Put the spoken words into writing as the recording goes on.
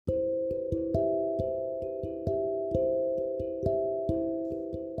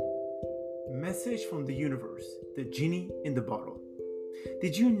message from the universe, the genie in the bottle.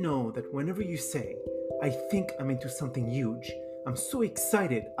 Did you know that whenever you say, I think I'm into something huge, I'm so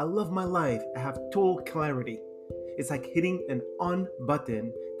excited, I love my life, I have total clarity. It's like hitting an on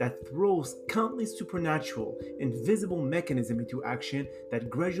button that throws countless supernatural, invisible mechanism into action that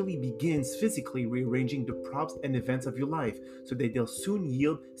gradually begins physically rearranging the props and events of your life so that they'll soon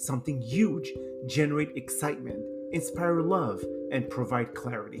yield something huge, generate excitement, inspire love, and provide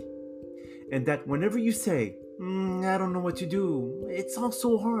clarity. And that whenever you say, I don't know what to do, it's all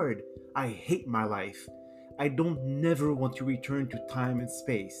so hard, I hate my life, I don't never want to return to time and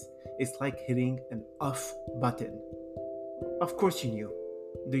space, it's like hitting an off button. Of course you knew,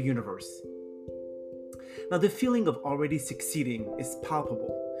 the universe. Now the feeling of already succeeding is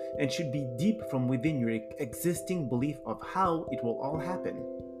palpable and should be deep from within your existing belief of how it will all happen.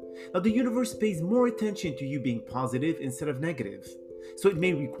 Now the universe pays more attention to you being positive instead of negative. So it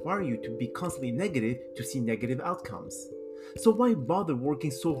may require you to be constantly negative to see negative outcomes. So why bother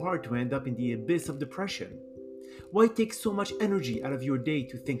working so hard to end up in the abyss of depression? Why take so much energy out of your day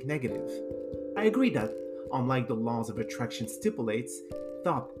to think negative? I agree that, unlike the laws of attraction stipulates,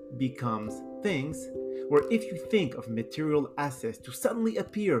 thought becomes things, where if you think of material assets to suddenly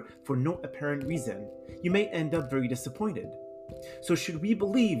appear for no apparent reason, you may end up very disappointed. So should we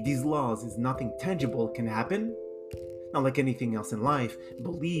believe these laws is nothing tangible can happen? Not like anything else in life,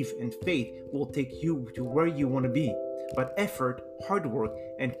 belief and faith will take you to where you want to be. But effort, hard work,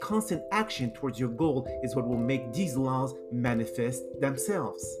 and constant action towards your goal is what will make these laws manifest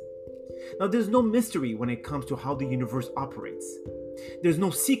themselves. Now, there's no mystery when it comes to how the universe operates. There's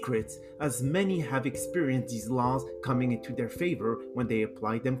no secrets, as many have experienced these laws coming into their favor when they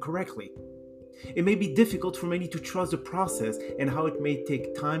apply them correctly. It may be difficult for many to trust the process and how it may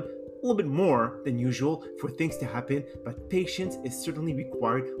take time, a little bit more than usual, for things to happen, but patience is certainly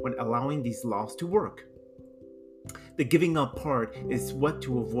required when allowing these laws to work. The giving up part is what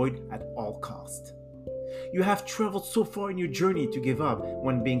to avoid at all costs. You have traveled so far in your journey to give up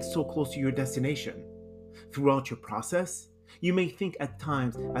when being so close to your destination. Throughout your process, you may think at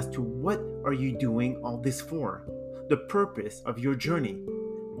times as to what are you doing all this for, the purpose of your journey.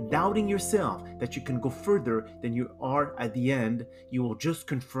 Doubting yourself that you can go further than you are at the end, you will just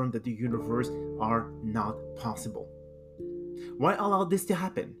confirm that the universe are not possible. Why allow this to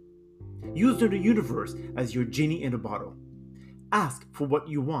happen? Use the universe as your genie in a bottle. Ask for what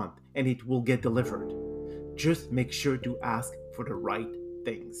you want and it will get delivered. Just make sure to ask for the right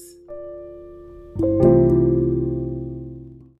things.